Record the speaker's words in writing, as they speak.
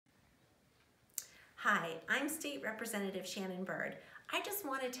Hi, I'm State Representative Shannon Bird. I just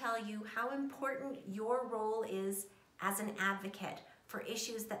want to tell you how important your role is as an advocate for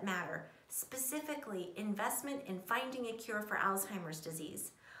issues that matter, specifically investment in finding a cure for Alzheimer's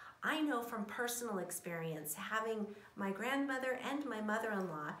disease. I know from personal experience, having my grandmother and my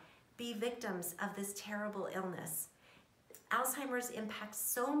mother-in-law be victims of this terrible illness. Alzheimer's impacts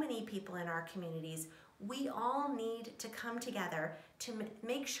so many people in our communities. We all need to come together to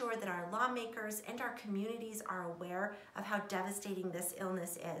make sure that our lawmakers and our communities are aware of how devastating this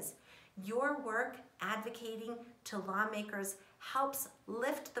illness is. Your work advocating to lawmakers helps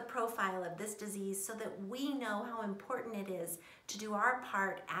lift the profile of this disease so that we know how important it is to do our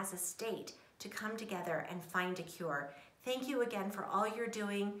part as a state to come together and find a cure. Thank you again for all you're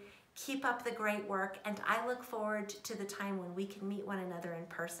doing. Keep up the great work, and I look forward to the time when we can meet one another in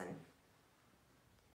person.